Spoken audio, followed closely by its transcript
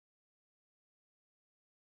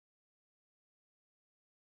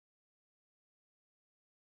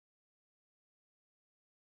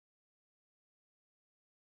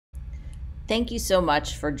Thank you so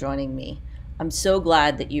much for joining me. I'm so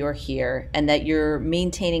glad that you are here and that you're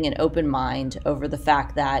maintaining an open mind over the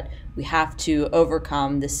fact that we have to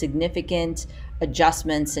overcome the significant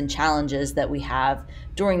adjustments and challenges that we have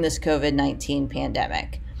during this COVID-19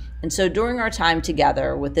 pandemic. And so during our time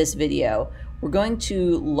together with this video, we're going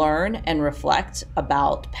to learn and reflect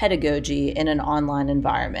about pedagogy in an online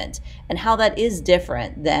environment and how that is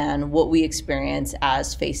different than what we experience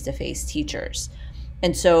as face-to-face teachers.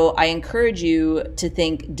 And so I encourage you to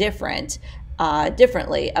think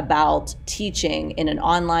differently about teaching in an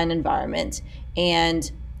online environment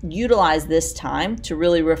and utilize this time to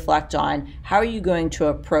really reflect on how are you going to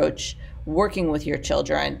approach working with your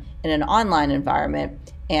children in an online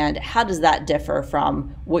environment, and how does that differ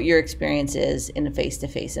from what your experience is in a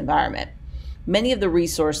face-to-face environment. Many of the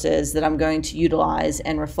resources that I'm going to utilize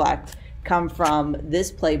and reflect come from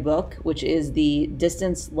this playbook, which is the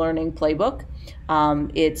Distance Learning Playbook.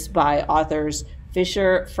 It's by authors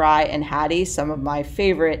Fisher, Fry, and Hattie, some of my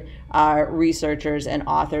favorite researchers and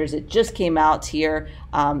authors. It just came out here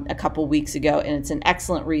a couple weeks ago, and it's an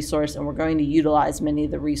excellent resource, and we're going to utilize many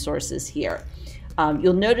of the resources here.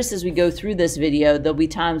 You'll notice as we go through this video, there'll be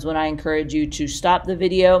times when I encourage you to stop the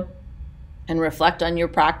video and reflect on your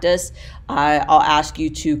practice. I'll ask you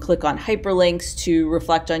to click on hyperlinks to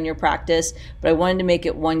reflect on your practice, but I wanted to make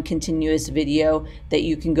it one continuous video that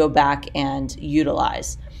you can go back and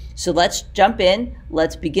utilize. So let's jump in.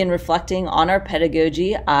 Let's begin reflecting on our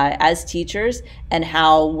pedagogy as teachers and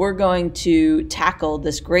how we're going to tackle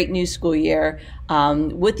this great new school year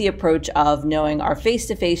with the approach of knowing our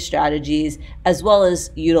face-to-face strategies as well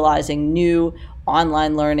as utilizing new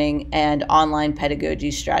online learning and online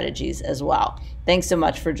pedagogy strategies as well. Thanks so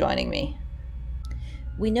much for joining me.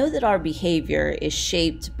 We know that our behavior is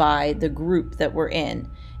shaped by the group that we're in.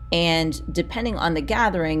 And depending on the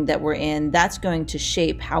gathering that we're in, that's going to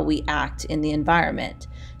shape how we act in the environment.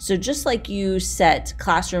 So just like you set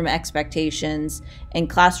classroom expectations and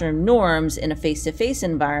classroom norms in a face-to-face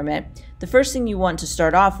environment, the first thing you want to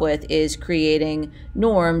start off with is creating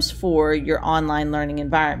norms for your online learning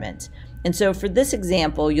environment. And so for this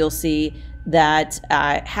example, you'll see that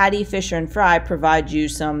Hattie, Fisher, and Fry provide you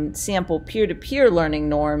some sample peer-to-peer learning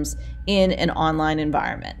norms in an online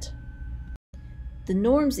environment. The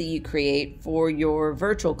norms that you create for your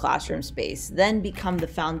virtual classroom space then become the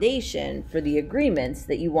foundation for the agreements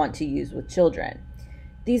that you want to use with children.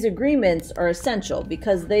 These agreements are essential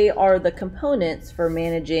because they are the components for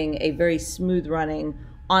managing a very smooth running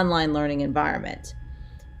online learning environment.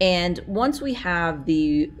 And once we have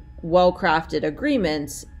the well-crafted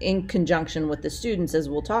agreements in conjunction with the students, as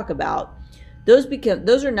we'll talk about,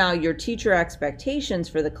 those are now your teacher expectations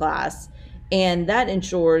for the class. And that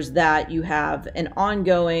ensures that you have an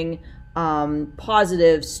ongoing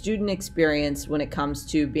positive student experience when it comes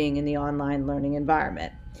to being in the online learning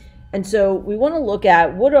environment. And so we want to look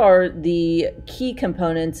at what are the key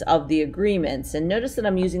components of the agreements. And notice that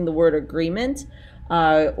I'm using the word agreement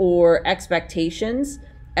or expectations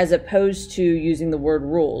as opposed to using the word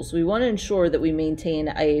rules. We want to ensure that we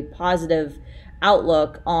maintain a positive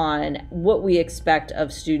outlook on what we expect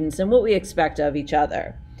of students and what we expect of each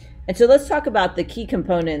other. And so let's talk about the key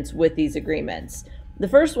components with these agreements. The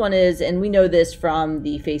first one is, and we know this from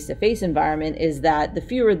the face-to-face environment, is that the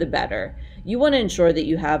fewer the better. You want to ensure that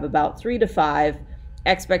you have about 3 to 5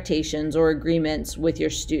 expectations or agreements with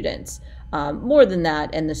your students. More than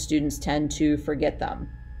that, and the students tend to forget them.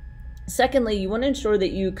 Secondly, you want to ensure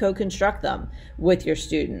that you co-construct them with your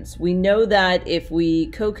students. We know that if we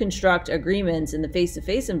co-construct agreements in the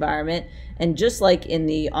face-to-face environment, and just like in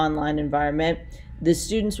the online environment, the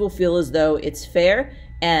students will feel as though it's fair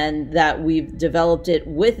and that we've developed it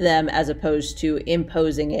with them as opposed to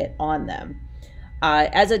imposing it on them.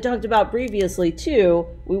 As I talked about previously too,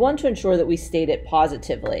 we want to ensure that we state it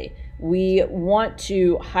positively. We want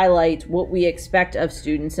to highlight what we expect of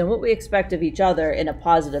students and what we expect of each other in a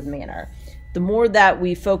positive manner. The more that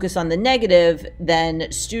we focus on the negative,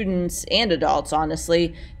 then students and adults,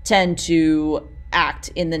 honestly, tend to act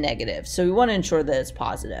in the negative. So we want to ensure that it's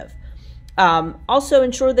positive. Also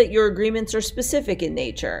ensure that your agreements are specific in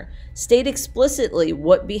nature. State explicitly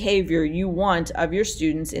what behavior you want of your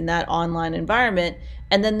students in that online environment,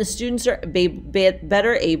 and then the students are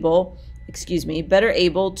better able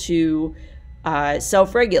to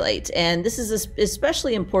self-regulate. And this is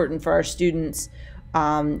especially important for our students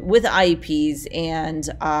with IEPs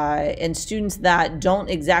and students that don't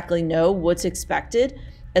exactly know what's expected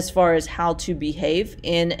as far as how to behave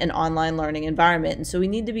in an online learning environment. And so we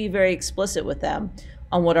need to be very explicit with them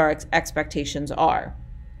on what our expectations are.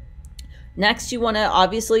 Next, you want to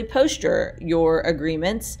obviously post your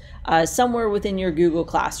agreements somewhere within your Google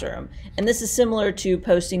Classroom. And this is similar to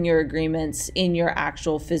posting your agreements in your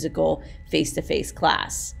actual physical face-to-face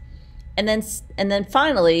class. And then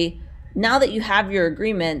finally, now that you have your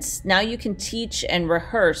agreements, now you can teach and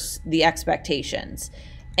rehearse the expectations.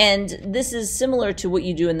 And this is similar to what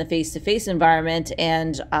you do in the face-to-face environment,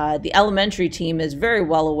 and the elementary team is very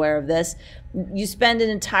well aware of this. You spend an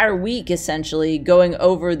entire week essentially going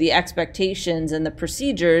over the expectations and the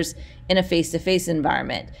procedures in a face-to-face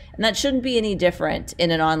environment. And that shouldn't be any different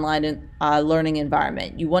in an online learning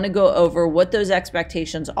environment. You want to go over what those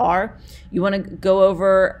expectations are. You want to go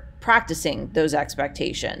over practicing those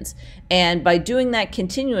expectations. And by doing that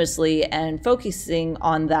continuously and focusing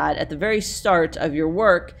on that at the very start of your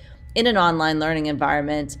work in an online learning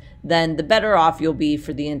environment, then the better off you'll be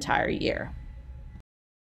for the entire year.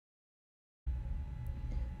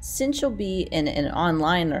 Since you'll be in an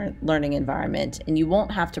online learning environment and you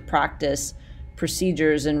won't have to practice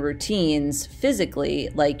procedures and routines physically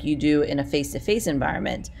like you do in a face-to-face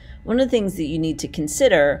environment, one of the things that you need to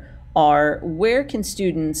consider are where can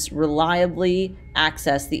students reliably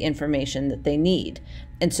access the information that they need.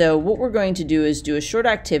 And so what we're going to do is do a short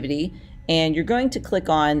activity, and you're going to click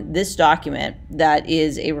on this document that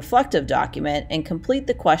is a reflective document and complete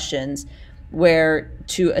the questions where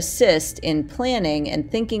to assist in planning and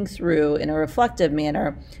thinking through in a reflective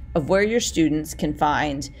manner of where your students can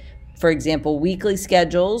find, for example, weekly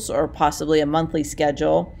schedules or possibly a monthly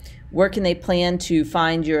schedule. Where can they plan to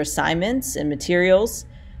find your assignments and materials?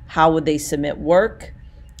 How would they submit work?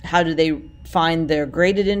 How do they find their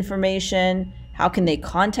graded information? How can they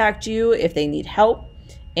contact you if they need help?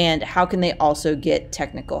 And how can they also get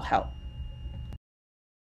technical help?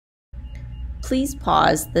 Please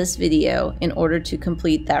pause this video in order to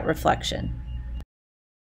complete that reflection.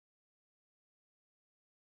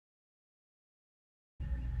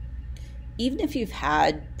 Even if you've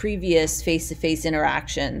had previous face-to-face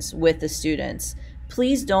interactions with the students,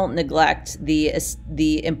 please don't neglect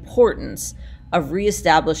the importance of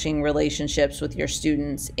reestablishing relationships with your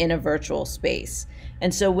students in a virtual space.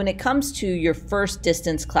 And so when it comes to your first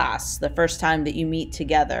distance class, the first time that you meet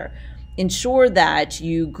together, ensure that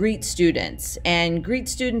you greet students and greet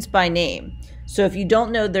students by name. So if you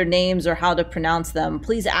don't know their names or how to pronounce them,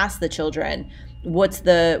 please ask the children what's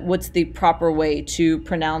the proper way to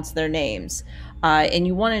pronounce their names. And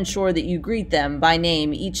you want to ensure that you greet them by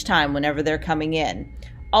name each time whenever they're coming in.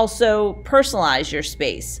 Also, personalize your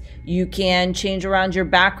space. You can change around your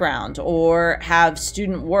background or have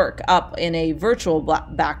student work up in a virtual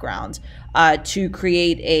background to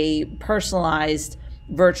create a personalized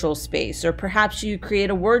virtual space. Or perhaps you create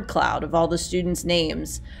a word cloud of all the students'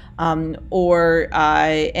 names and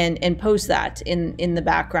post that in the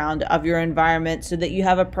background of your environment so that you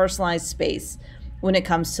have a personalized space when it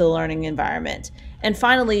comes to the learning environment. And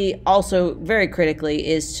finally, also very critically,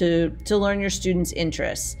 is to learn your students'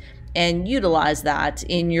 interests and utilize that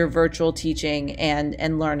in your virtual teaching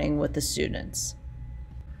and learning with the students.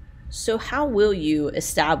 So how will you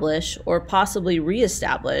establish or possibly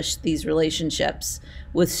reestablish these relationships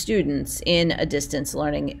with students in a distance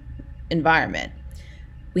learning environment?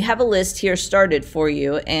 We have a list here started for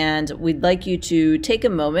you, and we'd like you to take a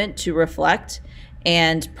moment to reflect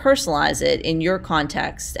and personalize it in your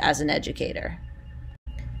context as an educator.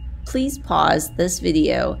 Please pause this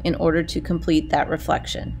video in order to complete that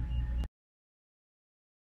reflection.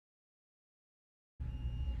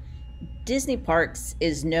 Disney Parks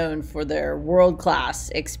is known for their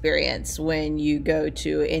world-class experience when you go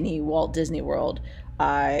to any Walt Disney World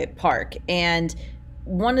park. And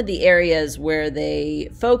one of the areas where they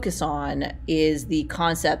focus on is the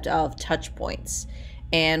concept of touch points.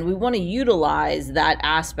 And we want to utilize that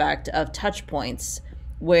aspect of touch points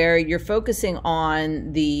where you're focusing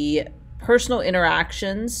on the personal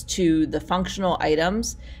interactions to the functional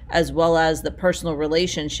items as well as the personal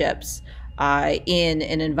relationships in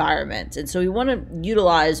an environment. And so we want to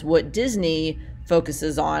utilize what Disney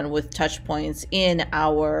focuses on with touch points in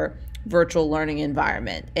our virtual learning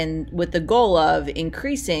environment, and with the goal of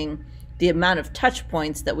increasing the amount of touch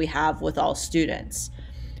points that we have with all students.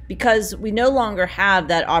 Because we no longer have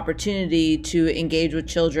that opportunity to engage with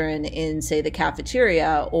children in, say, the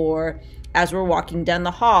cafeteria, or as we're walking down the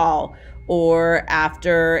hall, or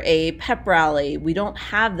after a pep rally. We don't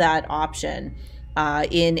have that option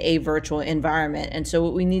in a virtual environment. And so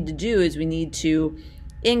what we need to do is we need to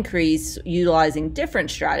increase utilizing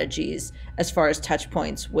different strategies as far as touch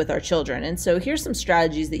points with our children. And so here's some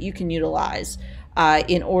strategies that you can utilize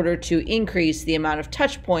in order to increase the amount of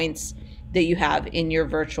touch points that you have in your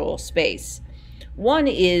virtual space. One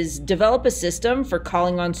is develop a system for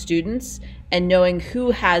calling on students and knowing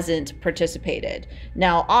who hasn't participated.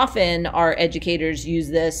 Now, often our educators use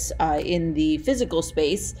this in the physical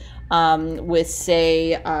space with,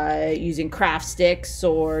 say, using craft sticks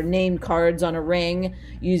or name cards on a ring,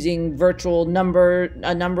 using a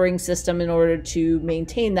numbering system in order to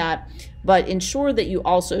maintain that. But ensure that you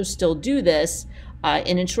also still do this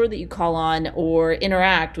and ensure that you call on or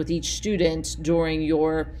interact with each student during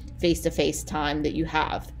your face-to-face time that you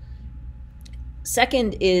have.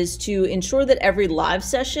 Second is to ensure that every live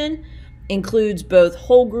session includes both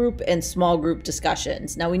whole group and small group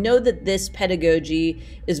discussions. Now, we know that this pedagogy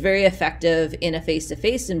is very effective in a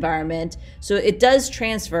face-to-face environment, so it does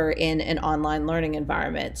transfer in an online learning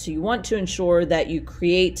environment. So you want to ensure that you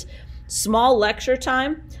create small lecture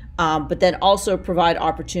time, but then also provide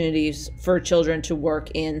opportunities for children to work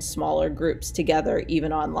in smaller groups together,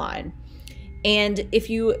 even online. And if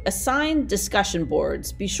you assign discussion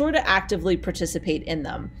boards, be sure to actively participate in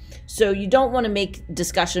them. So you don't want to make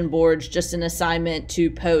discussion boards just an assignment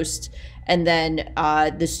to post and then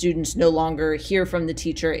the students no longer hear from the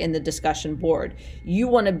teacher in the discussion board. You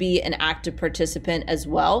want to be an active participant as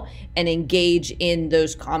well and engage in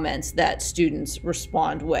those comments that students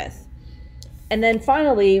respond with. And then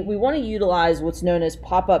finally, we want to utilize what's known as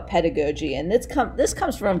pop-up pedagogy. And this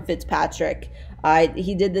comes from Fitzpatrick.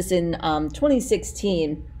 He did this in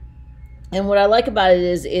 2016. And what I like about it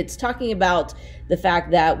is it's talking about the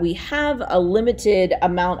fact that we have a limited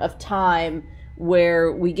amount of time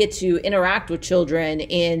where we get to interact with children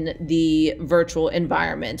in the virtual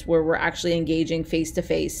environment where we're actually engaging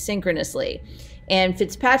face-to-face synchronously. And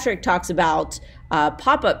Fitzpatrick talks about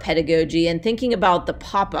pop-up pedagogy and thinking about the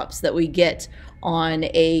pop-ups that we get on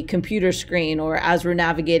a computer screen or as we're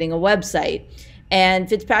navigating a website. And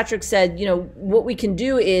Fitzpatrick said, what we can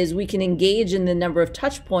do is we can engage in the number of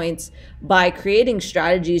touch points by creating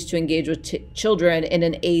strategies to engage with children in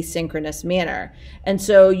an asynchronous manner. And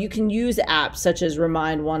so you can use apps such as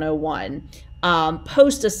Remind 101,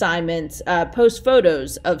 post assignments, post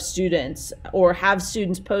photos of students, or have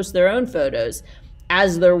students post their own photos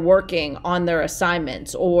as they're working on their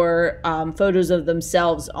assignments, or photos of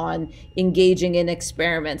themselves on engaging in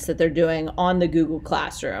experiments that they're doing on the Google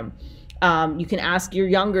Classroom. You can ask your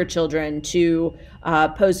younger children to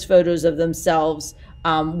post photos of themselves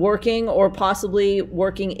working or possibly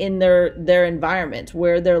working in their environment,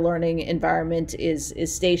 where their learning environment is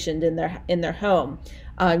stationed in their home.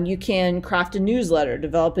 You can craft a newsletter,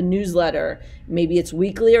 develop a newsletter. Maybe it's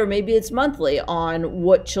weekly or maybe it's monthly on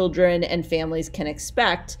what children and families can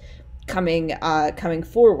expect coming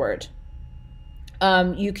forward.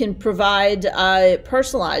 You can provide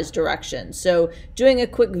personalized directions. So doing a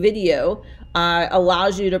quick video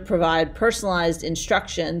allows you to provide personalized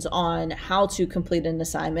instructions on how to complete an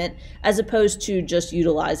assignment as opposed to just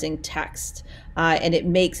utilizing text. And it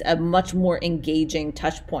makes a much more engaging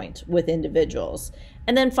touch point with individuals.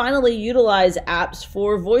 And then finally, utilize apps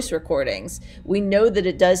for voice recordings. We know that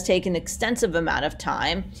it does take an extensive amount of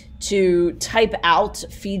time to type out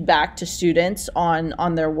feedback to students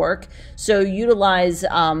on their work. So utilize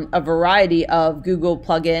a variety of Google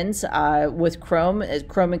plugins with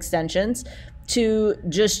Chrome extensions to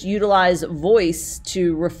just utilize voice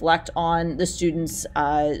to reflect on the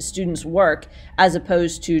students' work as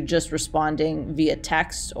opposed to just responding via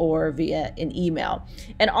text or via an email.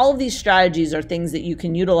 And all of these strategies are things that you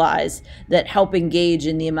can utilize that help engage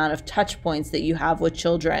in the amount of touch points that you have with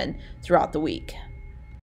children throughout the week.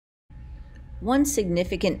 One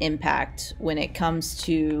significant impact when it comes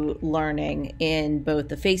to learning in both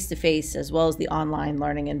the face-to-face as well as the online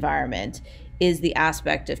learning environment is the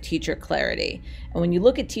aspect of teacher clarity. And when you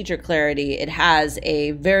look at teacher clarity, it has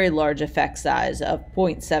a very large effect size of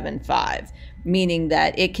 0.75, meaning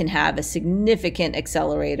that it can have a significant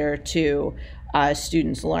accelerator to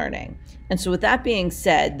students' learning. And so with that being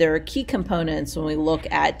said, there are key components when we look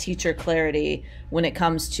at teacher clarity when it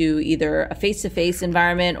comes to either a face-to-face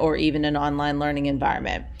environment or even an online learning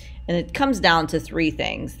environment. And it comes down to three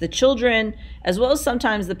things. The children, as well as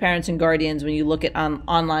sometimes the parents and guardians, when you look at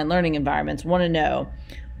online learning environments, want to know,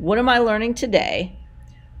 what am I learning today?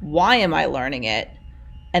 Why am I learning it?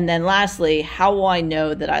 And then lastly, how will I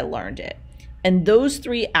know that I learned it? And those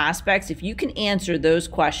three aspects, if you can answer those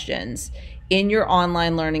questions in your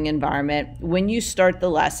online learning environment when you start the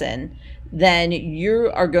lesson, then you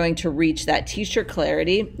are going to reach that teacher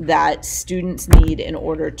clarity that students need in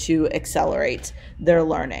order to accelerate their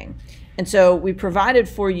learning. And so we provided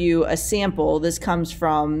for you a sample. This comes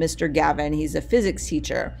from Mr. Gavin. He's a physics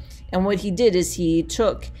teacher. And what he did is he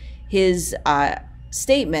took his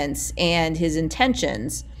statements and his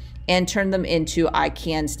intentions and turn them into I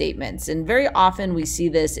can statements. And very often we see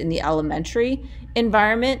this in the elementary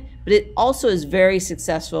environment, but it also is very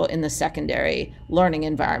successful in the secondary learning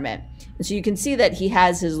environment. And so you can see that he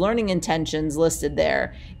has his learning intentions listed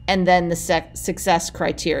there and then the success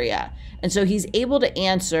criteria. And so he's able to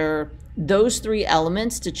answer those three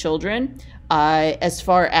elements to children as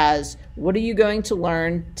far as what are you going to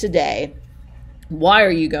learn today? Why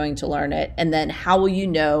are you going to learn it? And then how will you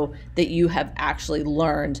know that you have actually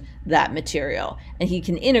learned that material? And he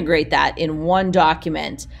can integrate that in one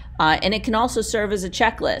document. And it can also serve as a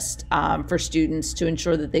checklist for students to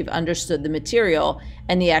ensure that they've understood the material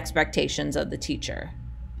and the expectations of the teacher.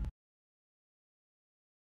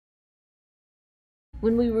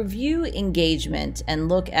 When we review engagement and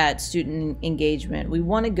look at student engagement, we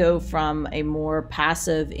want to go from a more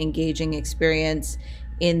passive, engaging experience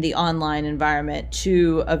in the online environment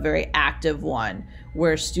to a very active one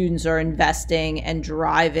where students are investing and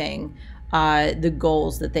driving the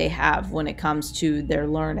goals that they have when it comes to their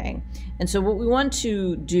learning. And so what we want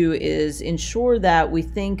to do is ensure that we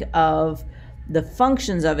think of the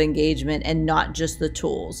functions of engagement and not just the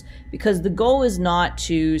tools, because the goal is not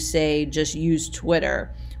to say just use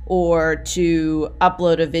Twitter or to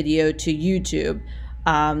upload a video to YouTube.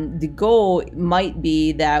 The goal might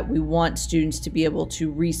be that we want students to be able to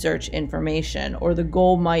research information, or the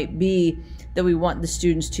goal might be that we want the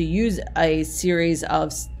students to use a series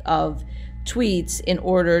of tweets in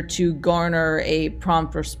order to garner a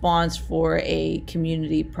prompt response for a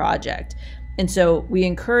community project. And so we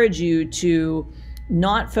encourage you to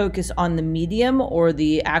not focus on the medium or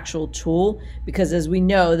the actual tool, because as we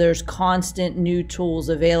know, there's constant new tools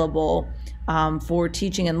available for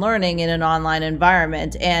teaching and learning in an online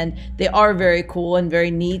environment. And they are very cool and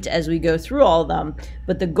very neat as we go through all of them.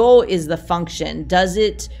 But the goal is the function. Does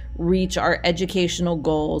it reach our educational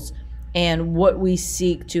goals and what we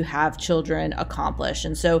seek to have children accomplish?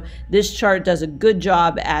 And so this chart does a good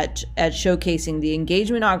job at showcasing the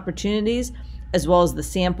engagement opportunities as well as the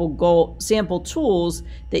sample tools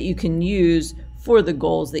that you can use for the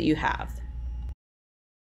goals that you have.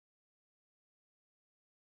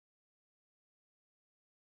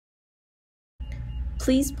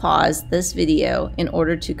 Please pause this video in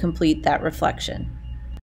order to complete that reflection.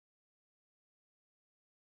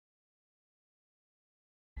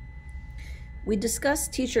 We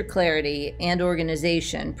discussed teacher clarity and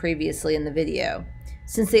organization previously in the video.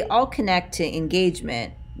 Since they all connect to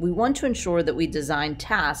engagement, we want to ensure that we design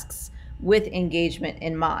tasks with engagement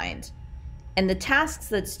in mind. And the tasks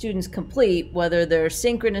that students complete, whether they're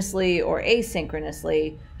synchronously or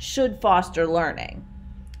asynchronously, should foster learning.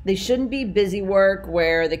 They shouldn't be busy work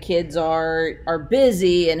where the kids are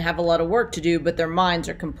busy and have a lot of work to do, but their minds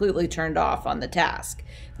are completely turned off on the task,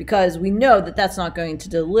 because we know that that's not going to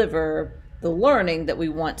deliver the learning that we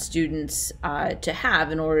want students to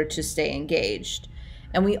have in order to stay engaged.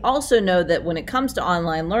 And we also know that when it comes to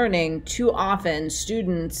online learning, too often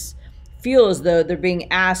students feel as though they're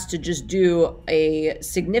being asked to just do a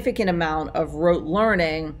significant amount of rote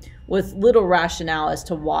learning with little rationale as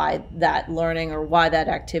to why that learning or why that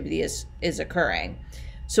activity is occurring.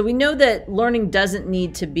 So we know that learning doesn't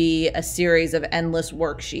need to be a series of endless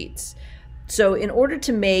worksheets. So in order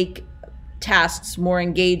to make tasks more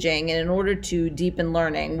engaging and in order to deepen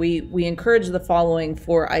learning, we encourage the following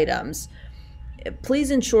 4 items. Please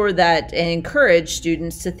ensure that and encourage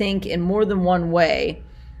students to think in more than one way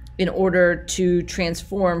in order to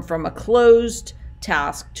transform from a closed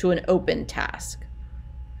task to an open task.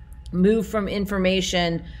 Move from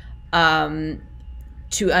information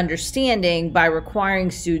to understanding by requiring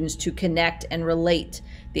students to connect and relate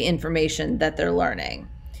the information that they're learning.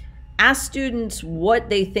 Ask students what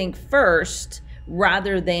they think first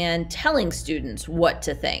rather than telling students what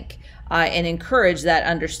to think, and encourage that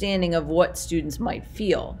understanding of what students might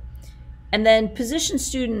feel. And then position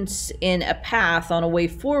students in a path on a way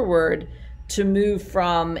forward to move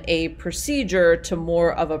from a procedure to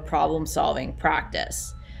more of a problem-solving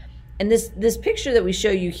practice. And this picture that we show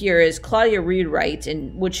you here is Claudia Reedwright,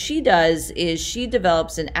 and what she does is she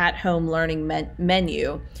develops an at-home learning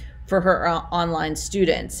menu for her online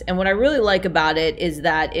students. And what I really like about it is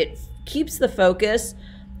that it keeps the focus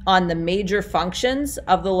on the major functions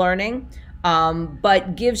of the learning,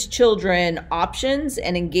 but gives children options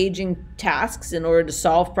and engaging tasks in order to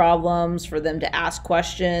solve problems, for them to ask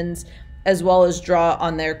questions, as well as draw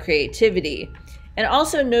on their creativity. And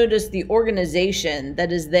also notice the organization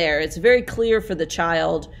that is there. It's very clear for the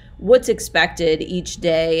child what's expected each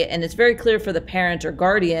day, and it's very clear for the parent or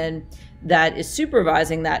guardian that is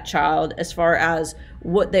supervising that child as far as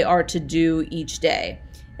what they are to do each day.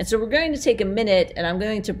 And so we're going to take a minute and I'm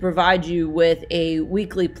going to provide you with a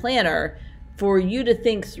weekly planner for you to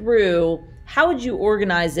think through how would you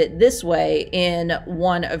organize it this way in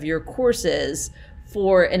one of your courses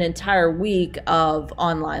for an entire week of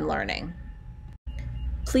online learning.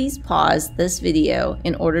 Please pause this video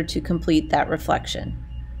in order to complete that reflection.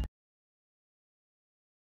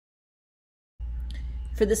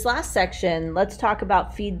 For this last section, let's talk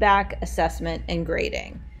about feedback, assessment, and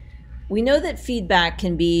grading. We know that feedback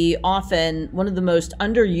can be often one of the most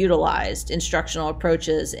underutilized instructional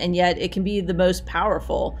approaches, and yet it can be the most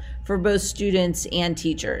powerful for both students and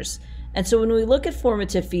teachers. And so when we look at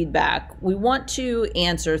formative feedback, we want to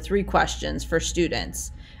answer 3 questions for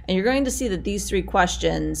students. And you're going to see that these 3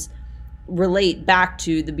 questions relate back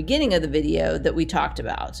to the beginning of the video that we talked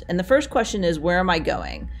about. And the first question is, where am I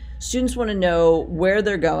going? Students want to know where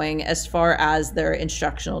they're going as far as their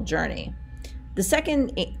instructional journey. The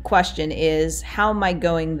second question is, how am I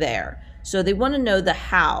going there? So they want to know the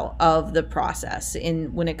how of the process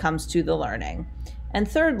when it comes to the learning. And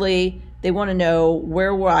thirdly, they want to know,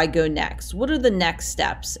 where will I go next? What are the next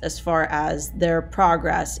steps as far as their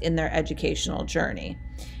progress in their educational journey?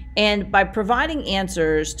 And by providing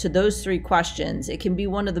answers to those 3 questions, it can be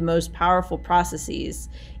one of the most powerful processes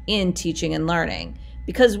in teaching and learning,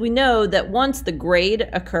 because we know that once the grade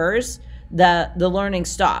occurs, the learning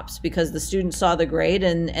stops, because the student saw the grade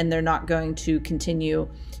and they're not going to continue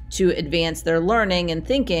to advance their learning and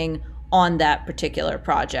thinking on that particular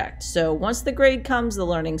project. So once the grade comes, the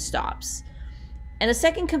learning stops. And a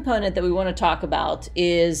second component that we want to talk about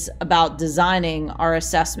is about designing our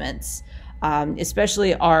assessments,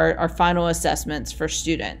 especially our final assessments for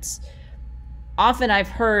students. Often I've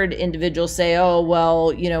heard individuals say, oh,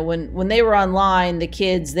 well, you know, when they were online, the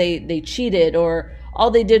kids, they cheated, or all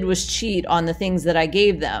they did was cheat on the things that I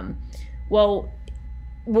gave them. Well,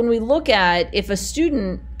 when we look at if a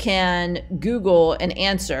student can Google an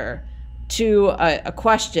answer to a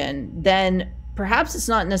question, then perhaps it's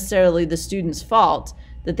not necessarily the student's fault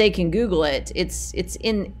that they can Google it. It's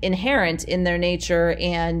inherent in their nature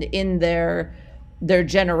and in their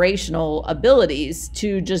generational abilities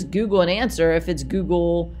to just Google an answer if it's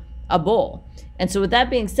Googleable. And so with that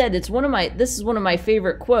being said, this is one of my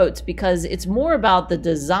favorite quotes, because it's more about the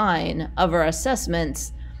design of our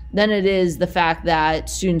assessments than it is the fact that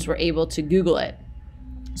students were able to Google it.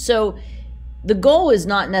 So the goal is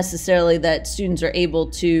not necessarily that students are able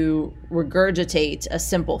to regurgitate a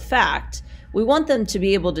simple fact. We want them to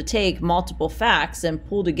be able to take multiple facts and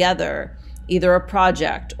pull together either a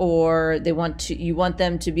project, or you want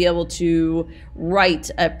them to be able to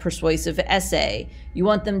write a persuasive essay. You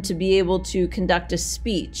want them to be able to conduct a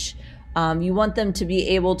speech. You want them to be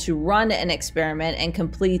able to run an experiment and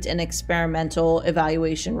complete an experimental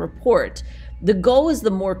evaluation report. The goal is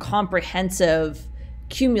the more comprehensive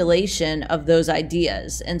accumulation of those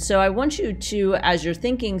ideas. And so I want you to, as you're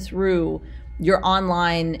thinking through your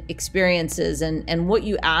online experiences and what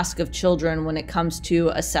you ask of children when it comes to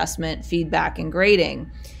assessment, feedback, and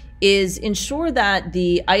grading, is ensure that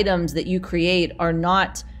the items that you create are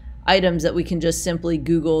not items that we can just simply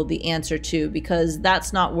Google the answer to, because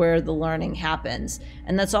that's not where the learning happens.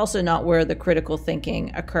 And that's also not where the critical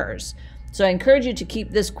thinking occurs. So I encourage you to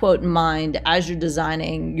keep this quote in mind as you're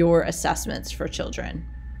designing your assessments for children.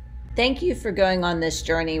 Thank you for going on this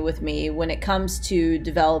journey with me when it comes to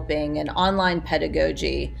developing an online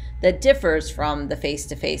pedagogy that differs from the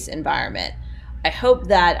face-to-face environment. I hope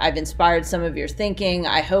that I've inspired some of your thinking.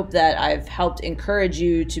 I hope that I've helped encourage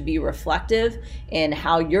you to be reflective in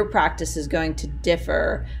how your practice is going to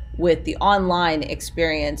differ with the online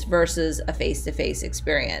experience versus a face-to-face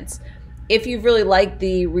experience. If you've really liked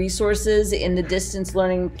the resources in the distance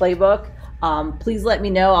learning playbook, please let me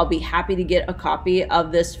know. I'll be happy to get a copy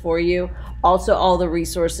of this for you. Also, all the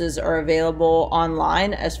resources are available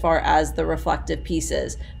online as far as the reflective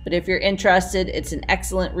pieces. But if you're interested, it's an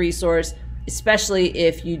excellent resource, especially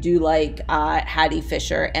if you do like Hattie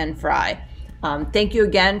Fisher and Fry. Thank you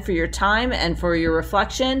again for your time and for your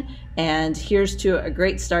reflection. And here's to a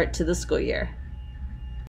great start to the school year.